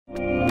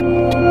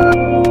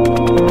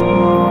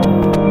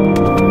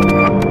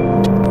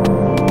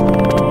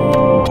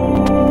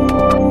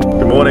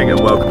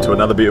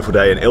Another beautiful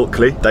day in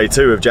Ilkley. Day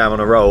 2 of Jam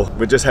on a Roll.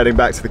 We're just heading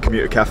back to the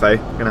commuter cafe.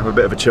 Gonna have a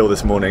bit of a chill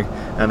this morning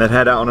and then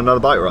head out on another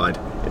bike ride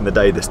in the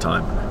day this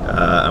time.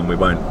 And we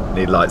won't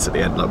need lights at the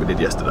end like we did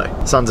yesterday.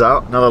 Sun's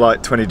out, another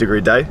like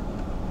 20-degree day.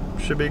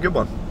 Should be a good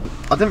one.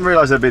 I didn't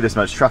realise there'd be this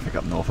much traffic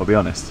up north, I'll be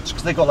honest. It's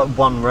because they've got like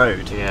one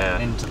road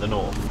into the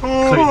north,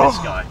 including this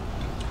guy.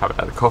 Haven't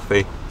had a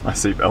coffee.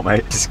 Nice seatbelt,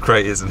 mate. It's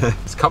great, isn't it?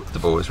 It's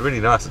comfortable, it's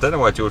really nice. I don't know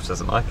why George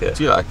doesn't like it.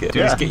 Do you like it? Do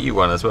you just get you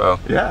one as well?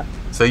 Yeah.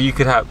 So you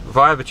could have, if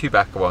I have a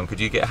Chewbacca one, could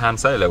you get a Han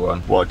Solo one?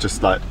 What,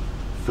 just like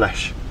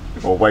flesh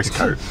or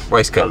waistcoat?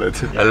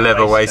 Waistcoat. A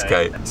leather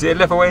waistcoat. Is it a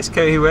leather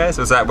waistcoat he wears,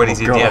 or is that when he's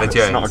Indiana Jones?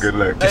 It's not a good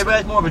look. He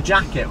wears more of a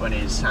jacket when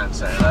he's Han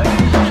Solo.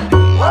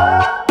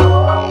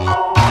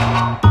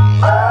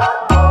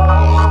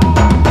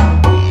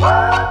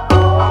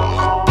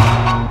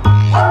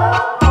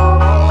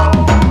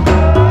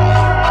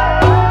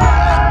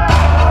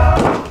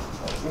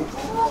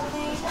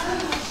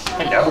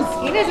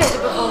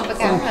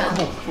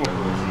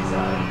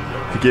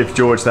 Give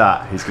George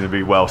that, he's going to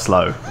be well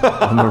slow.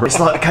 It's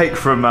like the cake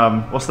from,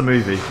 what's the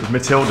movie?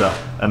 Matilda,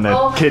 and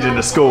the kid in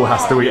the school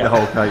has to eat the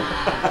whole cake.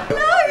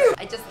 No!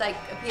 I just like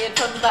appeared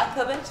from the back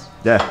cupboard.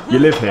 Yeah, you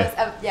live here?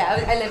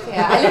 Yeah, I live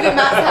here. I live in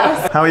Matt's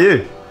house. How are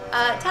you?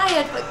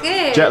 Tired, but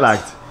good. Jet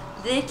lagged?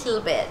 Little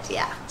bit,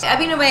 yeah. I've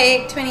been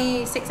away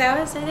 26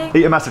 hours, I think.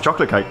 Eat a massive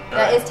chocolate cake.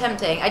 That is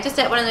tempting. I just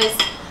ate one of those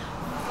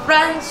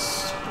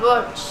French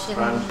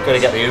Gotta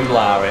get the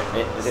umlaut.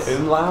 Is it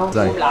umlaut?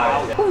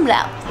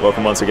 Umlaut.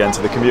 Welcome once again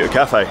to the Commuter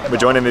Cafe. We're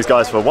joining these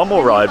guys for one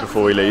more ride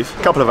before we leave.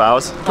 A couple of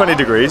hours, 20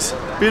 degrees,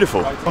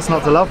 beautiful. What's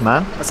not to love,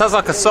 man? It sounds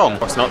like a song.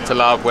 What's not to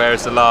love? Where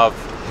is the love?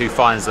 Who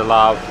finds the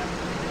love?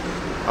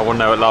 I want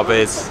to know what love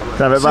is.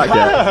 Can I have it back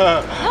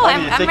yet? No,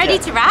 I'm ready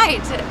to ride.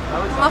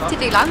 I'm off to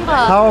do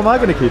Langbar. How am I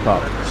going to keep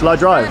up? Shall I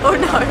drive? Oh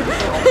no.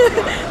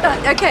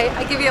 Okay,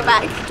 I'll give you a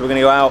bag. So we're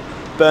gonna go out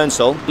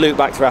Burnsall, loop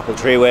back to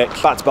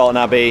Appletreewick, back to Bolton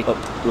Abbey, up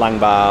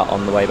Langbar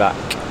on the way back.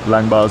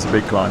 Langbar's a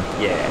big climb.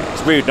 Yeah,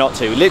 it's rude not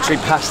to. We literally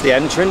past the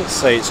entrance,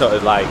 so it's sort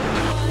of like...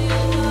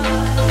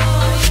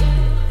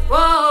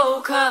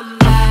 Whoa, come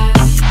back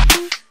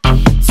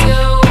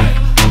to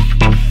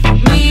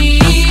me.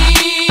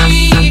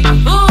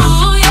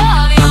 Ooh,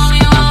 you're the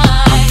only one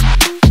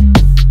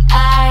I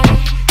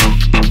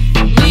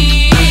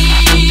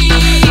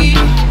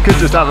need. Could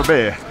just have a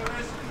beer.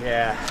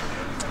 Yeah.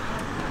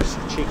 Just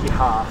a cheeky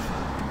half.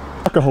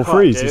 Alcohol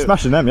freeze, you were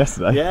smashing them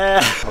yesterday.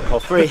 Yeah, alcohol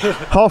free.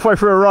 Halfway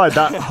through a ride,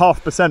 that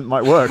 0.5%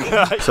 might work.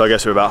 So I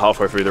guess we're about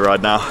halfway through the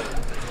ride now.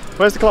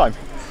 Where's the climb?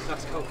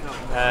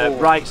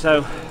 Right,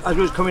 so as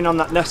we was coming on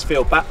that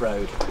Nestfield back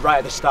road, right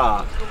at the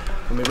start,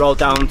 and we rolled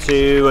down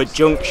to a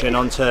junction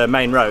onto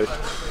Main Road,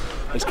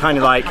 it's kind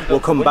of like, we'll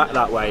come back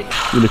that way.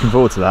 You're looking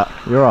forward to that?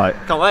 You're right.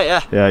 Can't wait,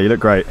 yeah. Yeah, you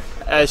look great.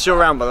 It's your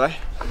round, by the way.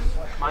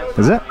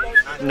 Is it?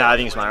 No, I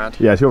think it's my round.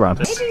 Yeah, it's your round.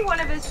 Maybe one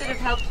of us should have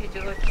helped you,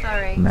 George.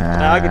 Sorry.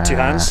 Nah. I got two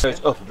hands. So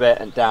it's up a bit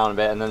and down a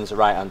bit, and then there's a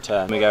right hand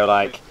turn. We go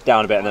like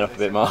down a bit and then up a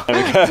bit more. And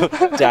we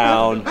go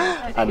down,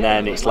 and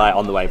then it's like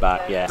on the way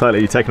back, yeah. Totally,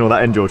 you're taking all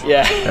that in, George.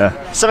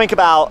 Yeah. Something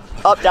about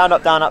up, down,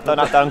 up, down, up, down,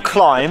 up, down,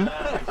 climb,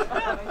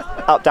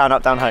 up, down,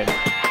 home.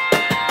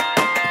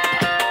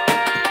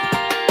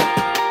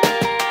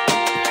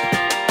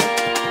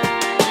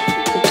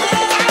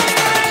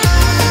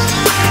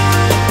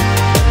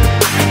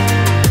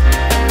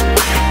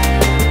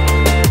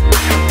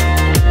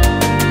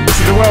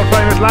 World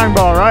famous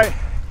Langbar, right?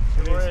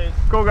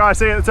 Cool guys,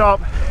 see you at the top.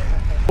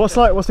 What's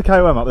the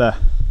KOM up there?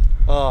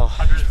 Oh,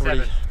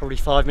 probably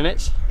 5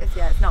 minutes.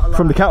 Yeah, it's not a lot.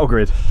 From the cattle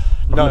grid?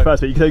 No. From the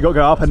first bit, you got to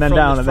go up and then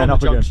down and then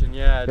up junction, again.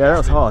 Yeah,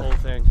 that's hard.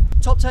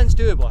 Top 10's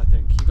doable, I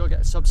think. You've got to get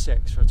a sub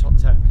 6 for a top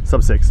 10.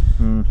 Sub 6.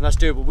 And that's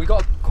doable. We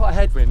got quite a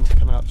headwind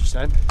coming up just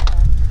then.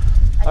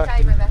 I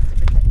tried my best to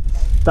protect you.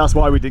 That's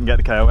why we didn't get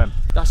the KOM.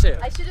 That's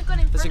it. I should have gone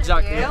in front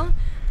of you,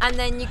 and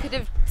then you could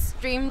have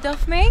streamed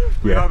off me.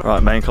 Yeah.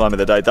 Right, main climb of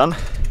the day done.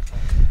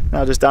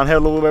 Now just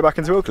downhill all the way back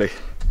into Ilkley.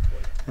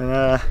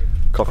 And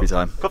coffee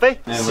time. Coffee?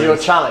 So your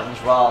challenge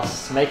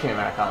whilst making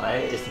Americano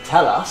is to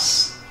tell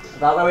us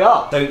about where we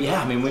are. So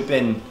yeah, I mean we've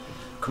been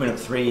coming up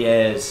 3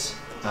 years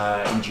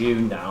in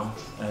June now,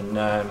 and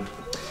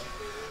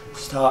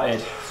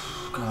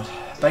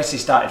basically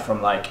started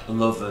from like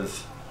love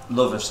of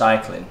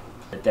cycling.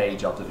 A day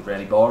job that was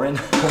really boring.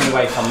 Coming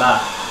away from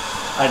that,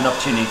 I had an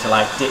opportunity to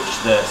like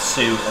ditch the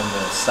suit and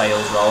the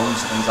sales roles and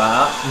things like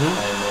that,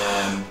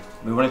 and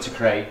we wanted to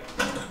create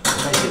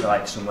basically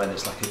like somewhere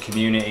that's like a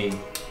community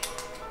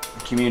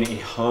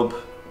hub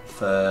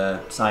for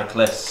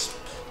cyclists,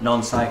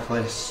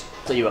 non-cyclists.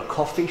 So you're a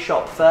coffee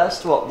shop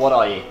first. What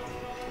are you?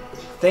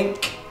 I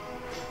think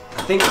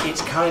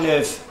it's kind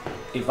of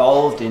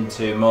evolved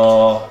into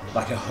more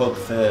like a hub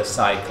for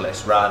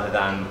cyclists rather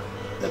than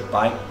the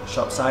bike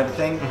shop side of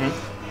thing.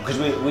 Because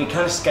we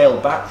kind of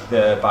scaled back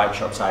the bike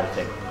shop side of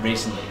thing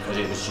recently because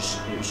it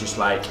was just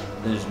like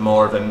there's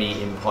more of a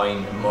meeting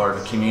point and more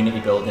of a community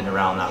building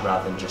around that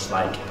rather than just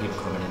like people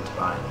coming in to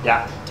buy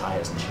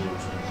tyres and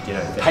shoes. you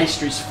know.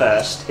 Pastries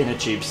first, inner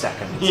tube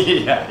second.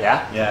 Yeah.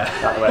 Yeah? Yeah.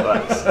 That's the way it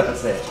works.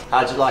 That's it.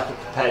 How do you like it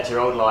compared to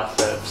your old life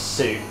of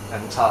suit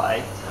and tie?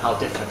 How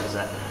different is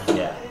it?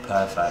 Yeah,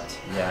 perfect.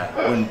 Yeah,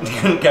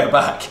 couldn't go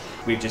back.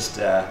 We've just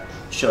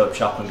shut up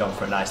shop and gone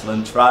for a nice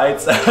lunch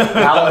ride. So.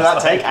 How long did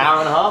that take? Hour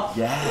and a half?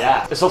 Yeah.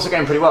 Yeah. It's also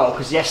going pretty well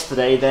because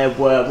yesterday there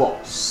were,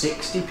 what,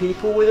 60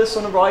 people with us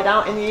on a ride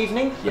out in the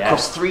evening? Yeah.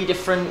 Across 3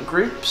 different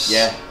groups?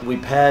 Yeah. We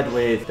paired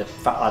with the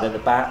Fat Lad at the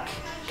Back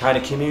kind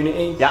of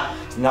community. Yeah.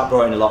 And that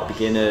brought in a lot of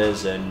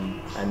beginners and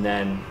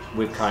then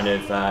we've kind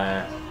of,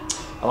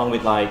 along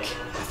with like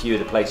a few of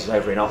the places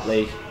over in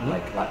Otley,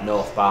 like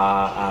North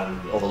Bar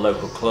and all the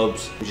local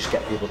clubs, we just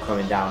get people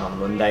coming down on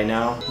Monday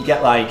now. You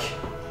get like,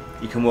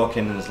 you can walk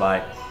in and there's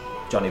like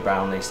Johnny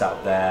Brownlee sat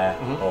up there,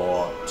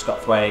 or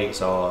Scott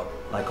Thwaites, or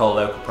like all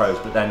local pros,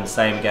 but then the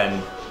same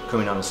again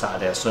coming on a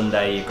Saturday or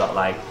Sunday, you've got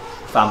like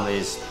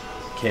families,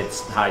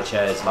 kids, high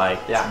chairs, like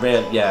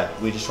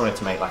we just wanted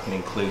to make like an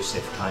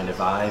inclusive kind of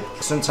vibe.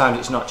 Sometimes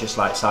it's not just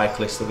like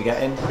cyclists that we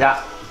get in.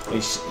 Yeah.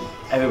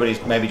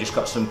 Everybody's maybe just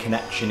got some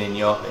connection in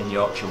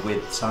Yorkshire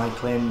with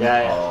cycling,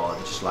 or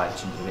just like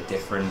something a bit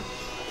different.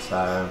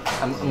 So,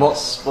 and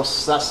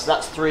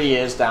that's 3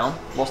 years down.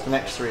 What's the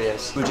next 3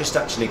 years? We're just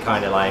actually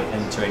kind of like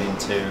entering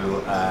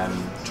into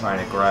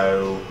trying to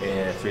grow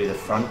through the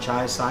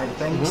franchise side of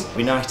things. It'd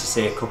be nice to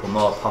see a couple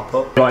more pop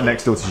up. Right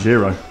next door to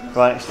Giro.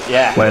 Right,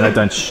 yeah. Wait, no,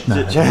 don't.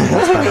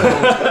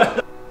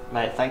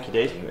 Mate, thank you,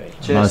 dude.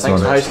 Cheers, Nice thanks one.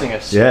 for hosting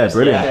us. Yeah,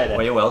 brilliant.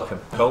 Well, you're welcome.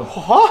 Cool.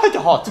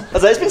 Hot.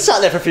 As it's been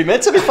sat there for a few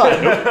minutes, it'll be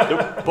fine.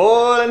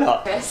 Boiling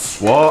hot.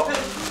 What?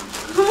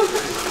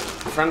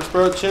 French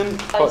broodchen,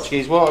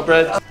 Portuguese water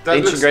bread,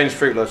 ancient grains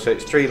fruit loaves, so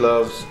it's 3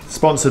 loaves.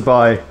 Sponsored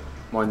by.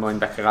 Moin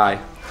Beckerai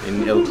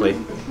in Ilkley.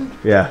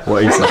 Yeah,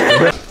 what is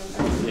that?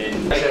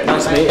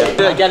 Nice to meet you.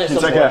 Do it again at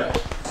some Take point. care.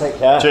 Take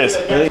care. Cheers.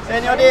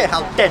 Any idea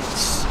how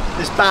dense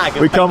this bag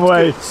of We come baked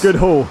away. goods? Good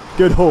haul.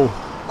 Good haul.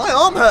 My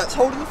arm hurts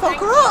holding the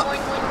fucker up.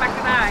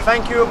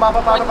 Thank you,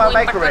 Mama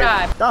Bakery.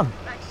 Done.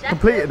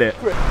 Completed it.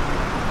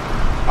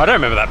 I don't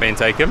remember that being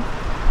taken.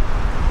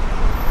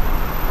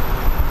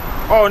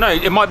 Oh no,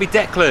 it might be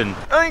Declan.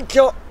 Thank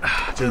you.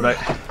 Cheers, mate.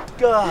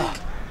 God.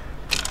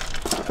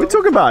 What are you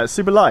talking about? It's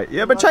super light.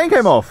 Yeah, but chain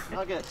came off.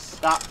 Nuggets.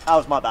 That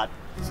was my bad.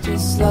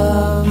 Just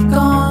love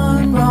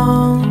gone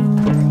wrong.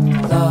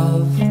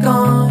 Love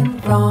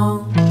gone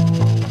wrong.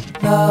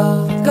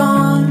 Love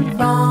gone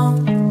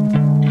wrong.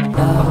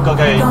 I've got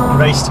to go on a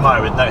race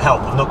tomorrow with no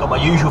help. I've not got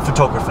my usual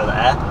photographer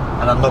there,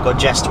 and I've not got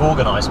Jess to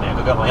organise me. I've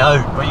got to go on my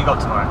own. What you got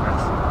tomorrow, Chris?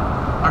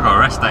 I got a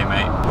rest day,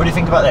 mate. What do you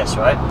think about this,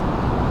 right?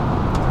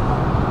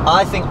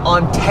 I think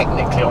I'm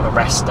technically on a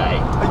rest day.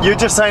 You're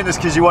just saying this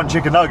because you want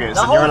chicken nuggets,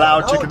 No, and you're hold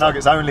allowed on, chicken hold on.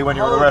 nuggets only when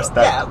you're on a rest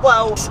day. Yeah,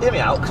 well, hear me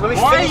out. Because when we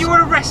Why finish, are you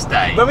on a rest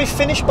day? when we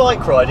finished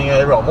bike riding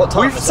earlier on, what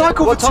time We've was it?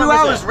 cycled What for 2 time was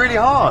hours it? really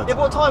hard. Yeah,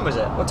 but what time was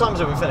it? What time was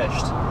it when we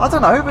finished? I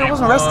don't know, but it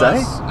wasn't a rest day.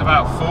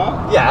 About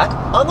 4. Yeah,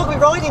 I'm not going to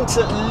be riding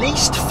till at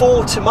least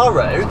 4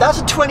 tomorrow. That's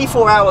a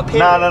 24-hour period.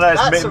 No,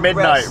 That's it's a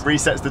midnight, rest.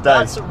 resets the day.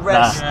 That's a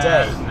rest Nah.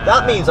 day. Yeah,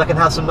 That nah. means I can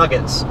have some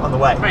nuggets on the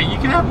way. Mate, you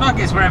can have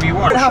nuggets wherever you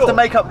want. You don't have to Sure.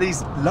 make up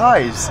these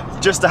lies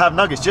just to have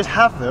nuggets. Just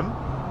have them,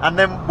 and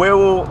then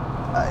we'll,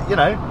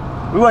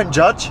 we won't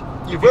judge.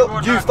 You If you will.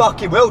 want You nug-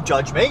 fucking will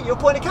judge me. You'll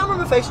point a camera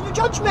in my face and you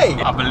judge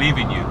me. I believe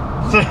in you.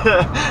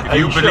 If you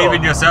you believe sure?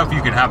 in yourself,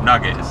 you can have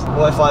nuggets.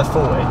 What if I have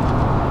 40?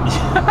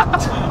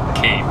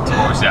 Keen to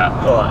watch that.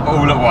 All right.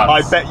 All at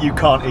once. I bet you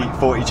can't eat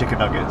 40 chicken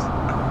nuggets.